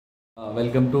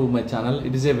Welcome to my channel.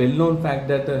 It is a well-known fact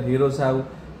that heroes have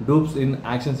dupes in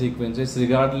action sequences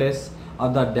regardless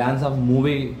of the dance of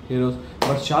movie heroes.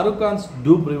 But Shah Rukh Khan's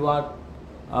dupe reward,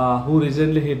 who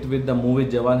recently hit with the movie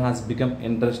Jawan, has become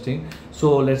interesting.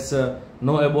 So let's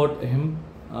know about him.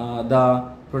 The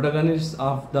protagonists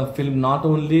of the film not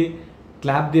only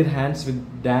clap their hands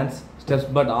with dance steps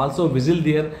but also whistle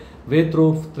their way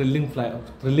through thrilling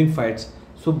fights.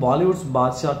 So Bollywood's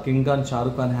Badshah King Khan Shah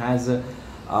Rukh Khan has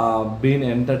been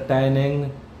entertaining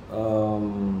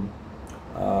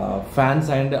fans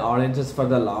and audiences for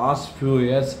the last few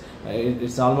years.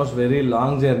 It's almost very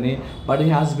long journey, but he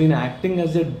has been acting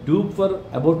as a dupe for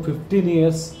about 15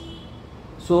 years.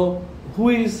 So who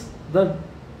is the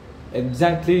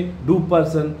exactly dupe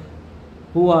person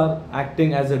who are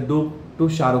acting as a dupe to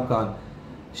Shah Rukh Khan?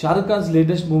 Shah Rukh Khan's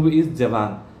latest movie is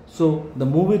Jawan. So the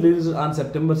movie released on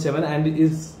September 7 and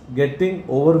is getting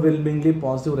overwhelmingly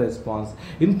positive response.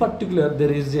 In particular, there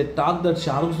is a talk that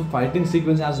Shah Rukh's fighting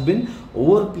sequence has been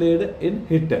overplayed in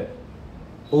it.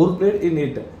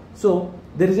 So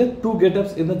there is a two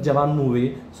get-ups in the Jawan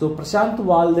movie. So Prashant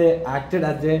Walde acted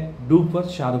as a dupe for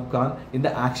Shah Rukh Khan in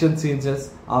the action scenes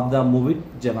of the movie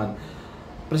Jawan.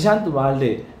 Prashant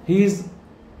Walde, he is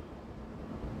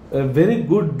a very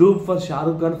good dupe for Shah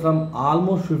Rukh Khan from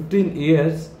almost 15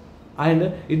 years.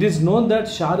 And it is known that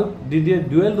Shah Rukh did a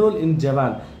dual role in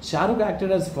Jawan. Shah Rukh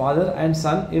acted as father and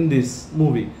son in this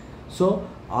movie. So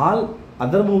all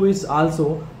other movies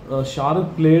also Shah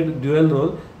Rukh played dual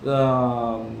role.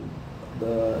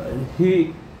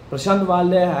 Prashant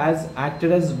Walde has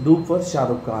acted as dupe for Shah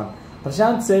Rukh Khan.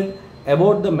 Prashant said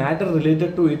about the matter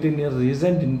related to it in a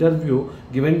recent interview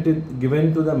given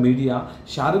to the media.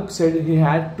 Shah Rukh said he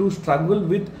had to struggle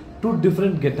with two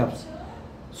different get-ups.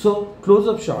 So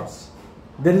close-up shots.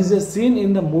 There is a scene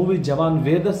in the movie Jawan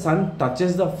where the son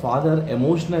touches the father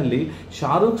emotionally.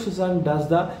 Shah Rukh's son does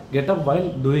the get-up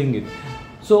while doing it.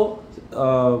 So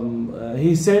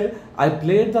he said, I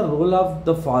played the role of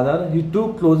the father. He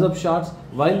took close-up shots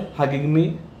while hugging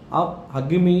me,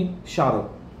 Shah Rukh.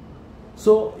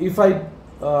 So if I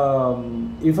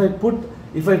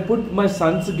put my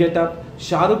son's get-up,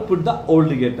 Shah Rukh put the old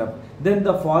get-up. Then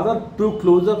the father took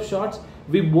close-up shots.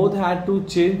 We both had to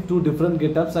change two different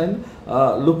get-ups and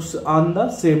looks on the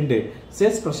same day,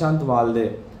 says Prashant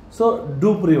Walde. So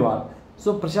dupe reward.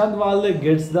 So Prashant Walde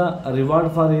gets the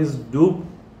reward for his dupe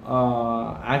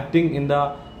acting in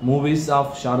the movies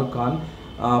of Shah Rukh Khan.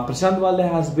 Prashant Walde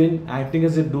has been acting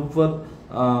as a dupe for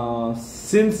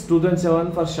since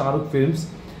 2007 for Shah Rukh films.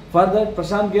 For that,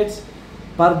 Prashant gets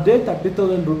per day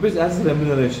 30,000 rupees as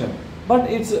remuneration. But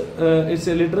it's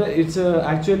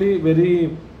actually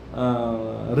very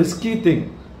risky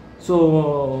thing.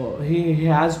 So he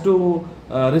has to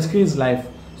risk his life.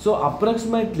 So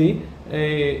approximately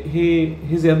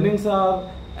his earnings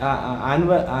are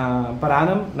per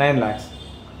annum 9 lakhs.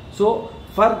 So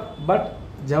but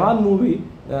Jawan movie,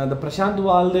 the Prashant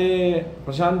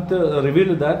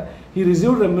revealed that he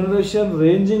received remuneration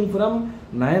ranging from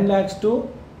 9 lakhs to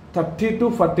 30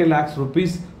 to 40 lakhs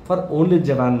rupees for only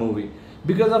Jawan movie.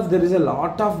 Because of there is a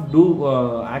lot of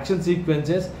action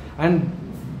sequences and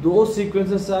those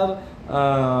sequences are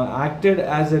acted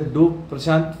as a dupe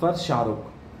Prashant for Shah Rukh.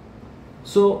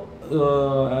 So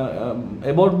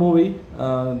about movie,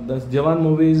 the Jawan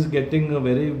movie is getting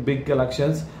very big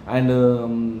collections and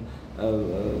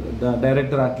the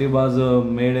director Atli was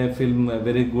made a film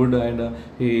very good and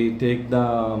he take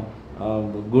the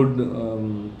good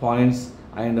points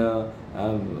and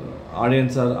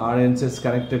audiences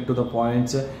connected to the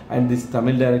points, and this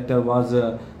Tamil director was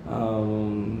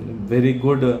very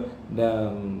good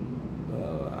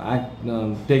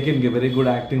taking a very good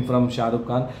acting from Shah Rukh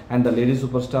Khan, and the lady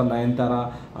superstar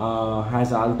Nayanthara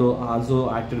has also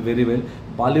acted very well.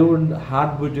 Bollywood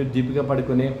heartbeat Deepika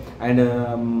Padukone and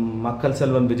Makkal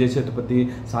Selvan Vijay Sethupathi,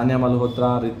 Sanya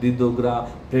Malhotra, Riddhi Dogra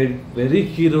played very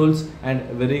key roles and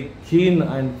very keen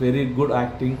and very good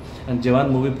acting. And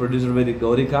Jawan movie produced by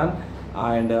Gauri Khan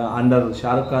and under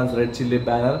Shah Rukh Khan's Red Chilli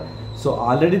banner. So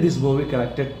already this movie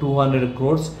collected 200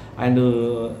 crores and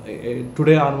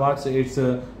today onwards it's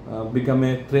become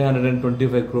a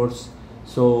 325 crores.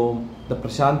 So the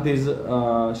Prashant is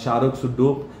Shah Rukh's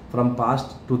dupe from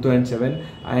past 2007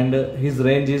 and his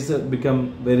range is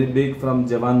become very big from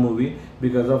Jawan movie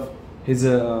because of his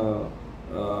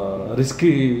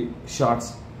risky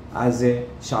shots as a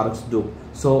Shah Rukh's dupe.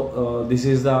 So this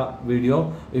is the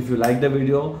video. If you like the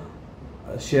video,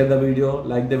 share the video,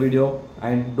 like the video,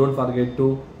 and don't forget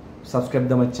to subscribe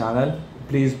to my channel.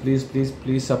 Please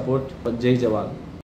support Jai Jawan.